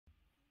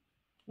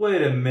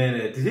Wait a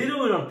minute, did he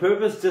do it on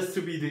purpose just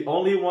to be the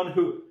only one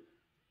who...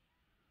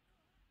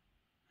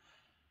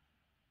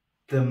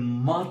 The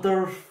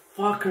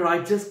motherfucker,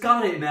 I just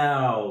got it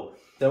now!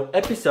 So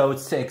episode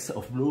 6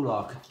 of Blue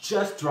Lock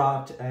just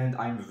dropped and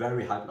I'm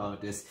very hyped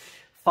about this.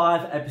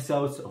 5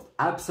 episodes of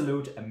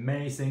absolute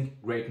amazing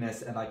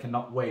greatness and I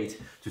cannot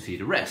wait to see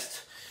the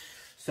rest.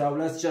 So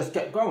let's just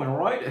get going,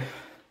 alright?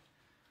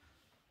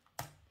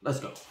 Let's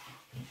go.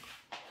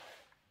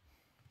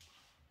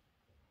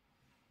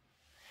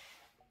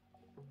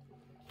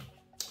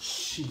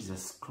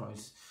 Jesus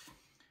Christ.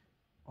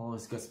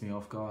 Always gets me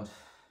off guard.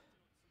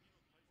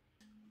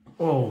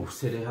 Oh,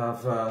 so they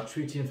have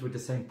 3 teams with the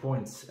same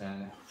points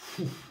and...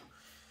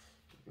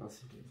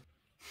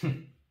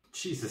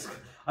 Jesus,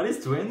 are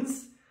these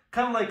twins?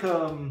 Kind of like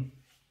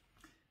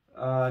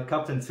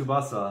Captain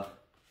Tsubasa.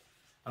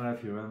 I don't know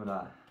if you remember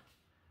that.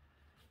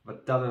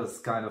 But that was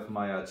kind of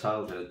my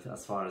childhood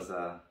as far as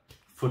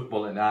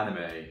football and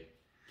anime.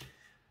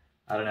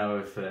 I don't know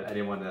if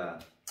anyone...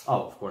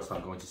 Oh, of course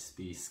I'm going to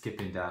be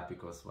skipping that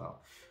because,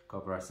 well,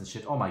 copyrights and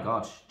shit. Oh my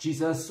god,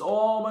 Jesus,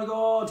 oh my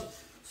god.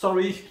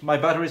 Sorry, my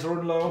batteries are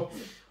running low.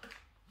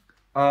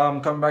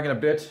 Coming back in a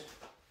bit.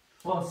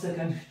 1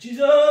 second,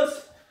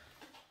 Jesus!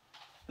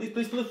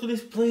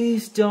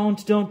 Please,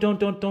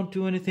 don't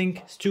do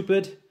anything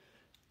stupid.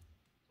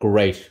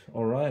 Great,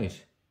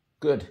 alright,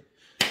 good,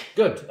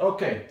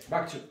 okay,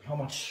 back to how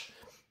much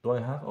do I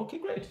have? Okay,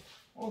 great,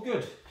 all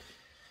good.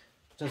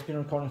 Just been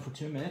recording for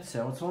 2 minutes,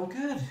 so it's all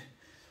good.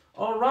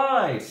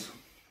 Alright,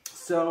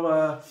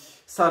 so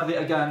sadly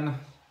again,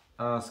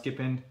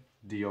 skipping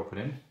the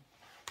opening.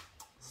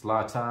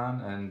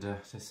 Zlatan and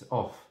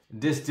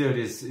this dude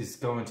is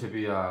going to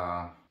be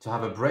to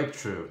have a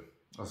breakthrough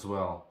as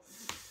well.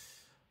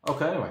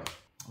 Okay, anyway,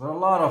 there are a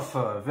lot of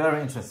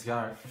very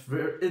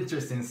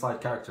interesting side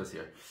characters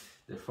here.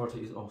 The 40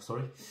 is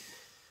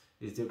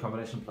is the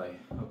combination play.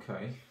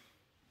 Okay,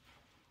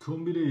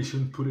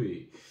 combination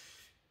play.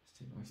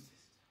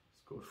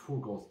 Scored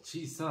 4 goals.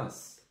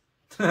 Jesus.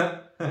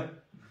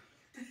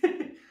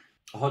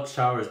 Hot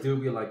showers do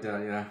be like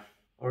that, yeah.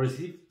 Or is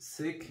he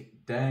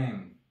sick?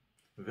 Damn.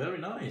 Very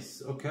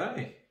nice.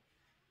 Okay.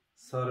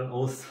 Southern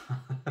also.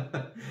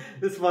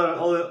 This one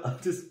all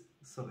this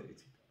sorry.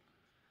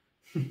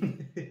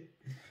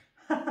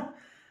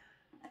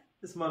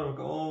 This motherfucker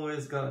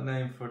always got a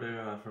name for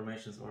their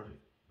formations or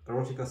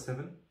Erotica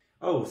 7.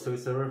 Oh, so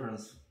it's a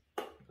reference.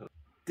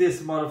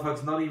 This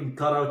motherfucker's not even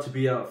cut out to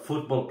be a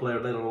football player,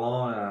 let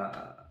alone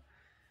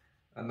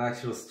an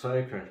actual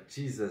striker.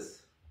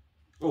 Jesus.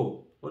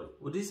 Oh, what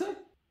did he say?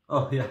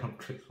 Oh yeah, I'm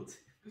grateful to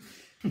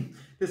you.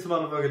 This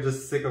motherfucker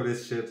just sick of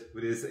this shit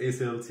with his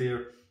ACL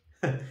tear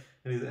and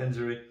his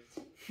injury.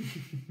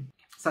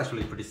 It's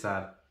actually pretty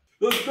sad.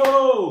 Let's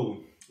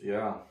go!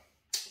 Yeah.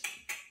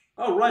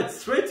 Alright,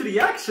 straight to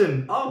the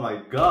action! Oh my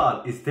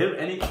god, is there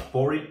any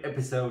boring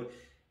episode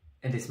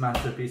in this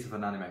masterpiece of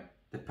an anime?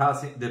 The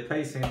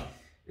pacing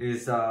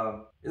is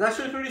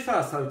actually pretty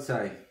fast, I would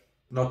say.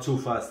 Not too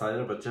fast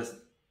either, but just...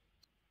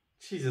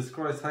 Jesus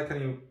Christ, how can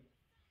you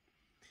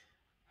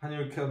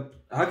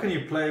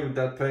play with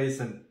that pace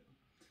and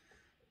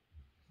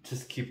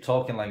just keep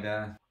talking like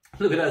that?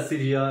 Look at that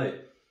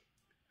CGI.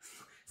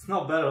 It's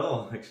not bad at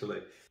all,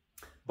 actually.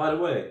 By the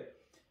way,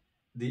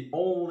 the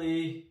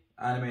only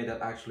anime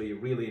that actually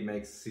really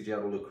makes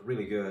CGI look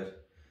really good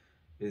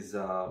is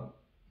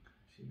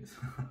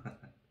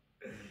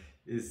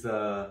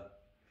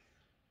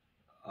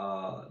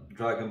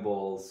Dragon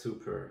Ball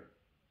Super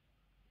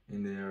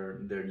in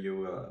their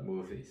new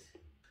movies.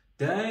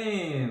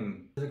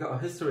 Damn! They got a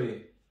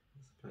history.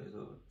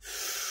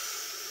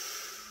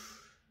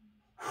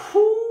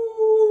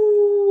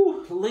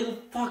 Whoo! Little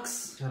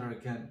fucks! There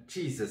again.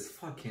 Jesus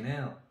fucking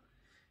hell.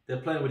 They're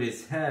playing with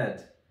his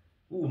head.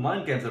 Ooh,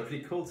 mind games are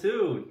pretty cool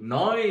too.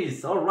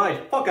 Nice!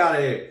 Alright, fuck out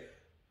of here!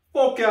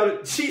 Fuck out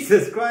of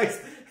Jesus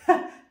Christ!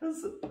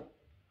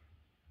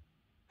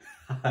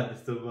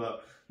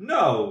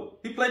 No!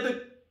 He played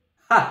the...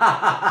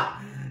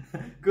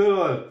 Good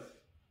one.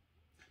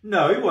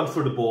 No, he went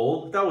for the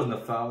ball. That wasn't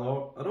a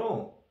foul at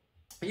all.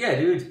 Yeah,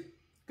 dude.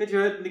 Get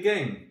your head in the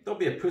game. Don't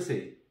be a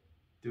pussy.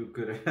 Do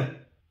good.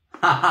 Fuck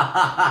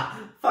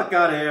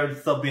out of here and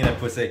stop being a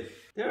pussy.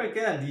 There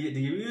again, the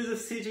use of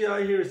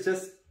CGI here is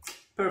just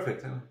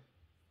perfect.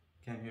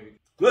 Can't hear me.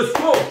 Let's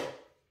go!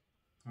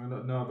 I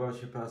don't know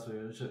about your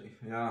password.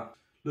 Yeah.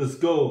 Let's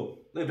go.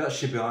 Leave that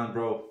shit behind,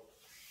 bro.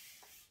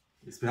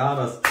 It's behind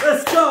us.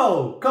 Let's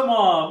go! Come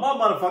on, my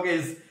motherfucker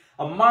is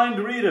a mind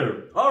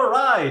reader.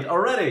 Alright,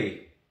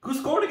 already. Who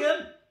scored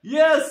again?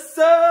 Yes,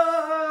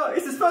 sir!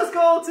 It's his first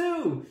goal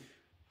too!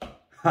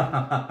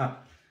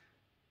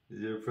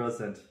 You're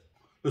present.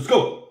 Let's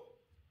go!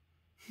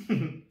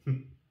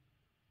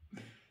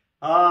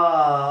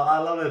 Ah, I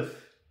love it.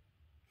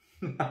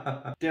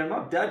 They're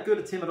not that good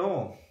a team at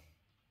all.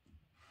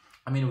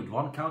 I mean, with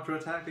one counter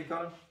attack they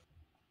got him.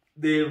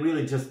 They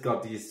really just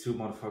got these 2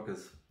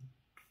 motherfuckers.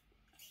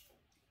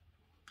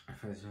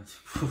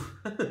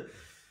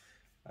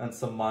 And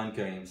some mind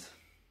games.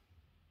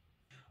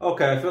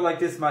 Okay, I feel like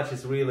this match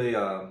is really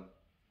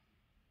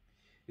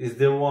is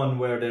the one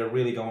where they're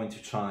really going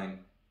to shine.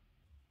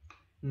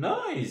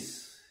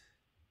 Nice!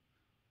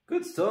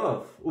 Good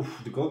stuff.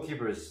 Oof, the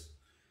goalkeepers.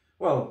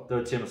 Well,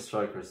 they're team of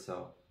strikers,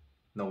 so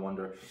no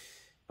wonder.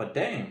 But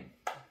damn.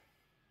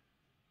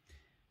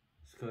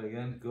 Let's go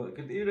again. Go,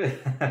 continue.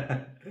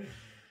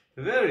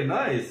 Very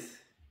nice.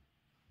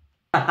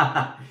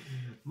 My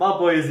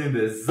boy is in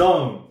the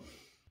zone.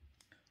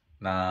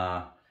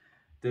 Nah,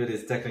 dude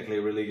is technically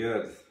really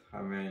good.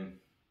 I mean,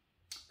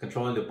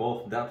 controlling the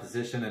ball from that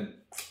position and...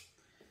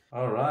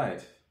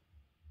 Alright.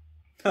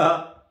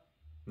 Nah,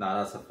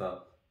 that's a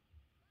foul.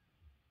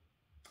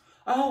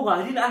 Oh,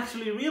 I didn't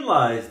actually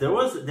realize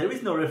there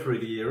is no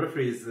referee. The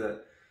referee is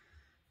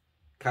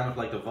kind of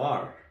like the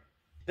VAR.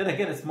 Then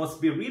again, it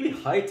must be really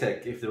high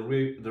tech if the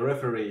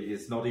referee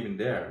is not even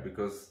there,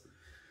 because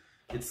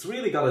it's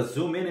really gotta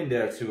zoom in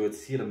there to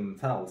see them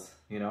fouls,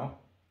 you know.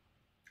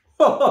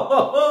 Ho ho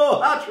ho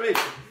ho! Hat trick!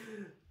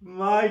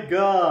 My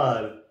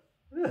God!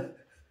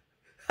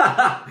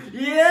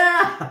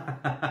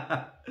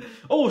 Yeah!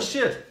 Oh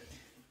shit!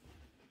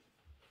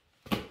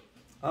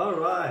 All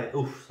right.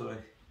 Oof, sorry.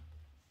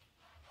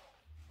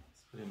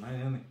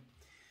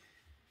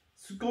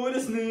 すごいで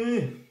す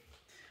ね.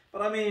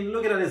 But I mean,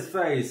 looking at his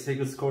face, he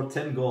could score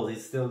 10 goals.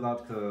 He's still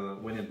not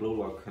winning Blue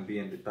Lock and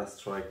being the best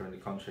striker in the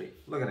country.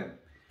 Look at him.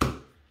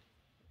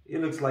 He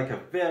looks like a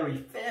very,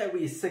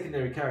 very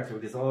secondary character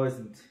with his eyes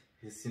and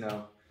his, you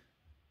know,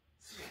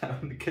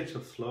 having the catch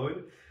of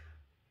Floyd.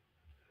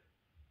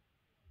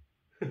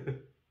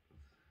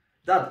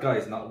 That guy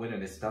is not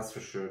winning this, that's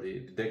for sure,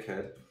 the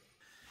dickhead.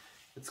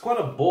 It's quite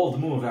a bold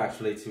move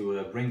actually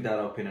to bring that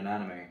up in an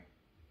anime.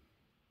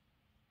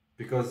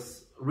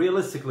 Because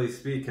realistically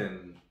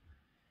speaking,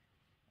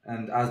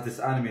 and as this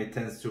anime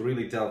tends to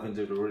really delve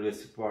into the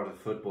realistic part of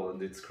football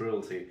and its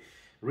cruelty,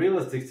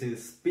 realistically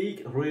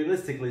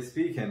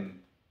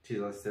speaking,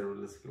 geez, I say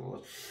realistically a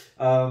lot.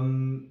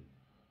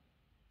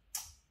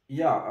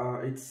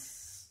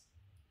 It's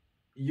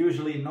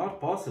usually not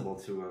possible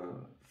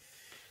to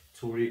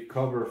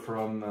recover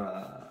from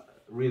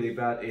really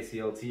bad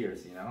ACL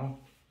tears, you know.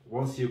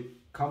 Once you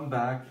come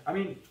back, I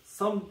mean,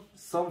 some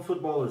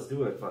footballers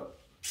do it, but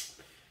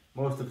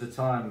most of the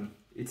time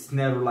it's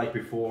never like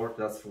before.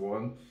 That's for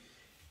one,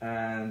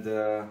 and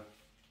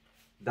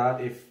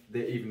that if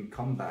they even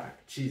come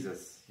back,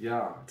 Jesus,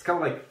 yeah, it's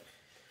kind of like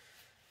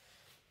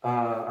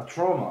a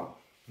trauma,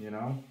 you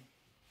know.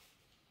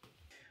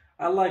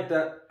 I like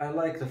that. I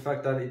like the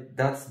fact that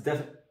that's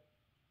definitely.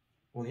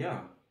 Well, yeah.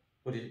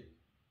 What did you?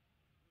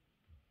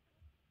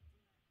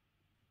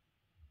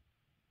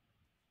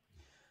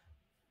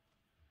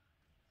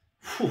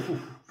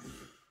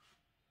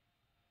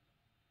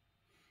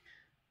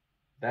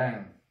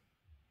 Damn.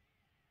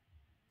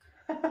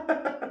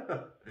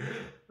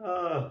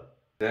 Oh,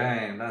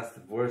 dang, that's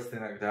the worst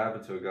thing that could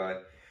happen to a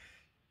guy.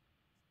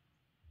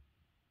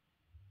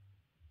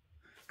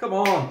 Come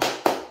on.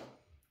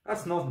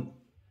 That's nothing.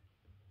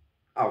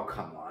 Oh,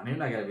 come on. You're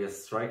not going to be a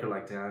striker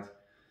like that.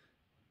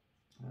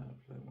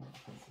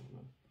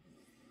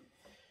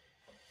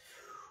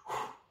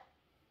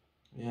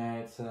 Yeah,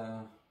 it's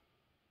a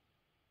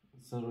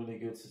really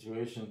good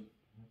situation.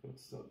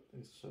 It's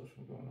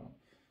going on.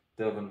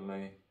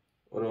 Definitely.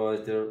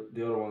 Otherwise,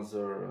 the other ones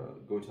are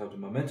going to have the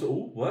momentum.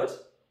 Oh, what?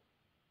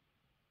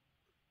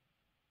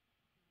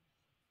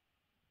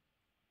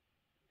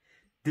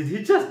 Did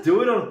he just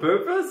do it on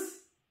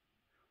purpose?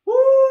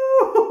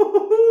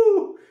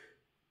 Woo!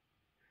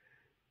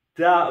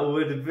 That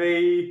would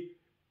be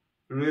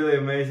really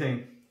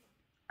amazing.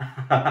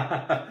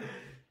 I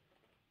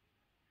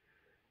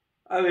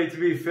mean, to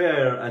be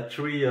fair, a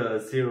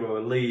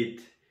 3-0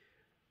 lead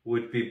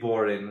would be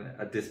boring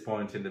at this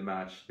point in the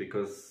match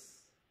because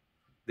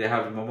they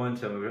have the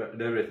momentum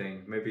and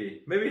everything.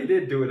 Maybe he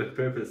did do it on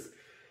purpose.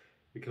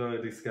 We can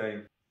only this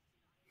game.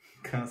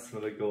 Can't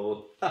smell a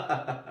goal.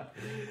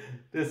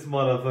 This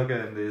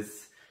motherfucker and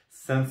this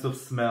sense of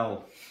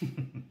smell.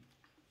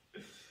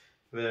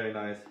 Very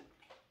nice.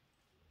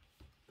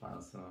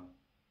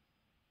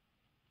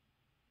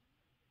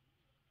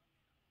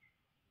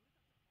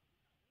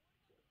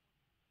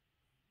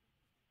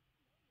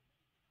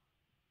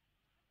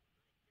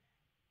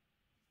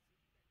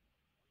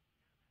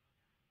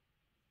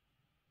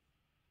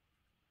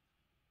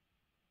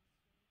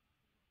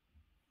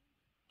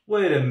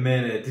 Wait a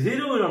minute, did he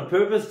do it on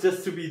purpose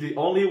just to be the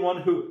only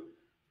one who...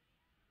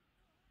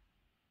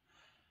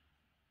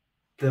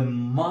 The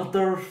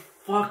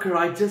motherfucker,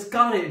 I just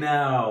got it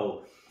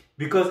now!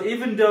 Because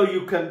even though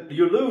you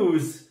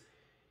lose,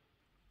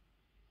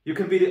 you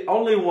can be the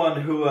only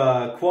one who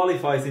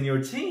qualifies in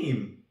your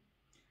team.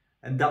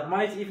 And that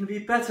might even be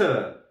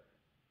better.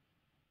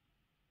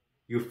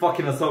 You're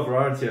fucking us over,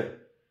 aren't you?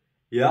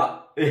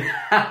 Yeah.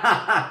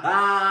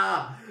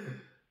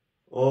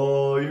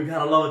 Oh, you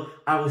gotta love it.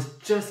 I was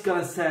just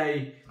gonna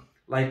say,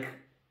 like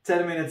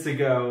 10 minutes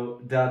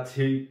ago, that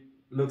he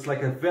looks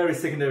like a very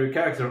secondary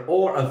character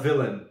or a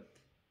villain.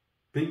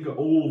 Bingo,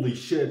 holy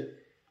shit.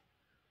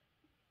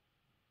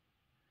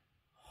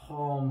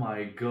 Oh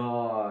my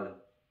God.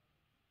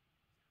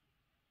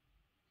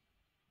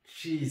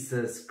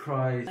 Jesus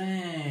Christ.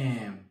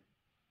 Damn.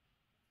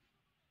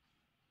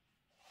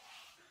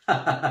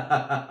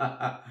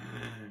 I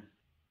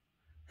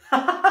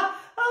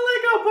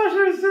like how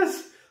Pusher is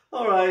just...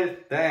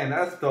 Alright, damn,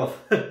 that's tough.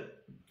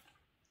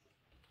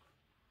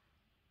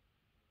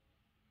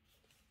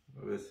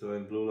 So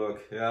in Blue Lock,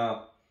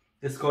 yeah.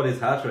 He scored his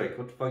hat trick.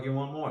 What the fuck you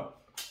want more?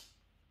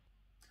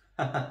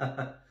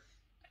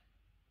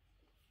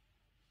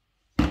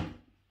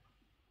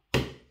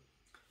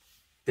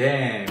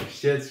 Damn,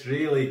 shit's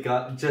really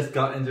just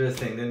got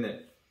interesting, didn't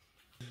it?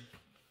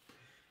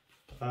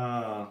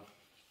 Ah,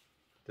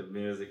 the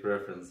music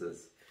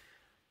references.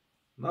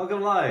 Not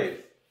gonna lie,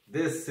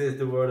 this is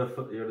the word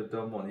of you're the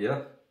dumb one,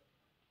 yeah?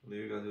 Well,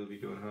 you guys will be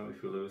going home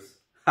if you lose.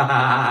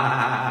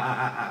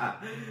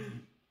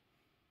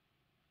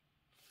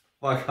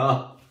 Fuck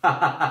off.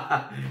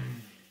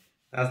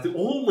 That's the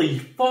only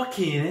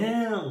fucking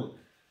hell.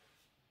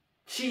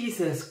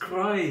 Jesus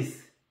Christ.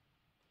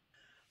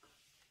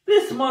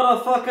 This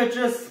motherfucker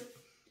just...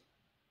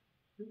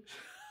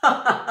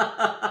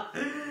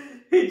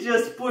 he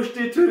just pushed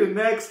it to the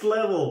next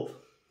level.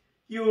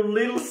 You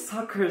little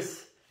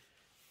suckers.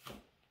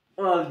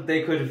 Well,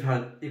 they could have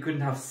had... You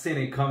couldn't have seen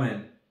it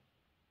coming.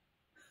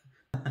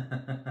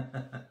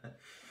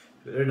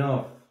 Fair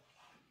enough.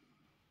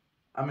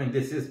 I mean,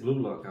 this is Blue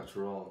Lock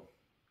after all.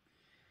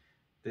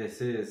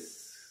 This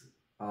is...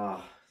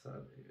 sorry,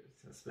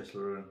 it's a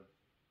special room.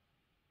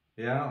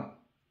 Yeah.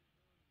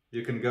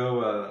 You can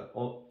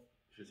go...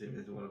 should see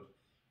this one of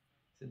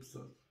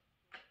Simpsons.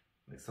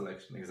 Next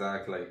selection,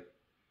 exactly.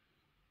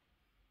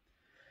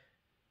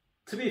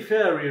 To be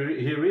fair,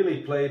 he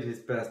really played his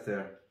best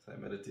there. So I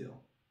made a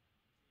deal.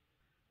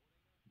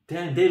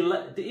 Damn, they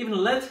even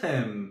let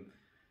him.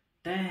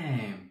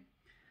 Damn.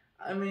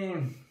 I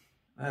mean,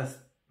 that's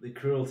the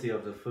cruelty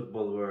of the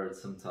football world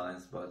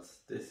sometimes, but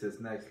this is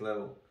next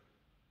level.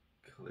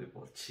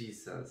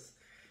 Jesus.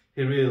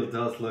 He really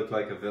does look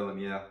like a villain,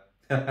 yeah.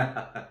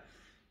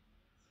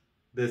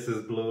 This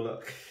is Blue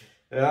Lock.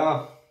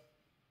 Yeah.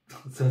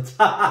 So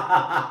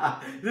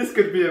this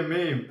could be a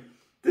meme.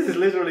 This is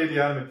literally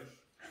the anime.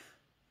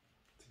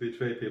 To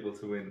betray people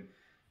to win.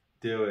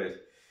 Do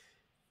it.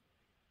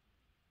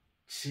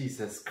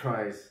 Jesus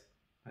Christ.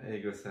 My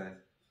ego said.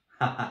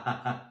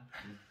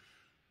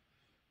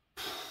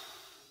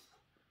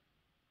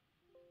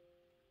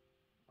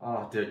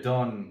 Oh, they're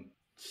done.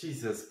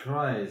 Jesus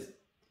Christ.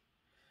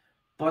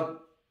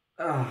 But,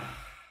 oh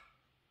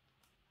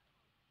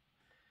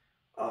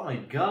my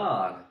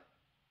God.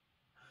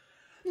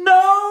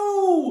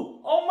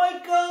 No! Oh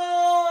my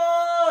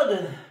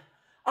God!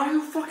 Are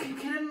you fucking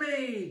kidding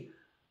me?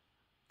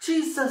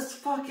 Jesus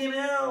fucking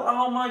hell.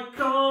 Oh my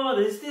God.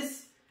 Is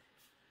this...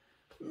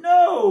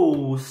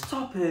 No!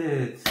 Stop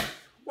it.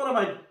 What am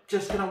I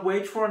just gonna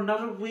wait for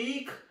another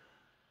week?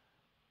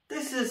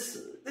 This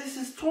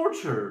is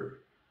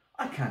torture.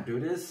 I can't do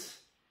this.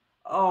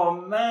 Oh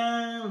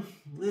man,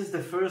 this is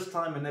the first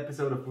time an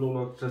episode of Blue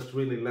Lock just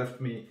really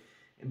left me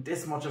in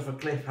this much of a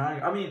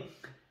cliffhanger. I mean,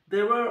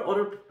 there were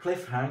other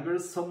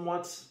cliffhangers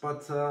somewhat,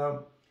 but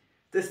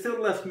they still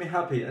left me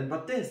happy.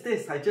 But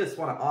this, I just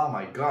wanna, oh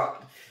my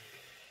God.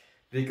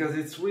 Because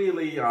it's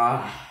really,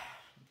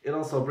 it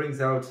also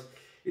brings out,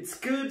 it's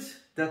good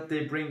that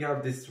they bring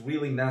out this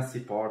really nasty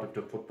part of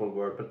the football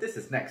world, but this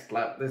is next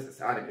level, this is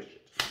out of the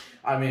shit.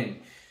 I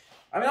mean,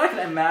 I can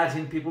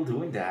imagine people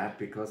doing that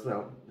because,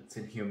 well, it's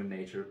in human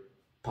nature,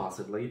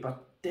 possibly,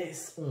 but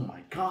this, oh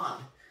my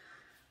God.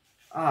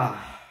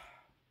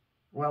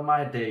 Well,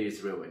 my day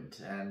is ruined,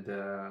 and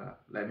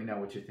let me know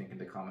what you think in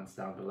the comments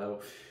down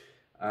below,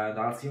 and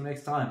I'll see you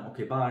next time.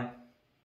 Okay, bye.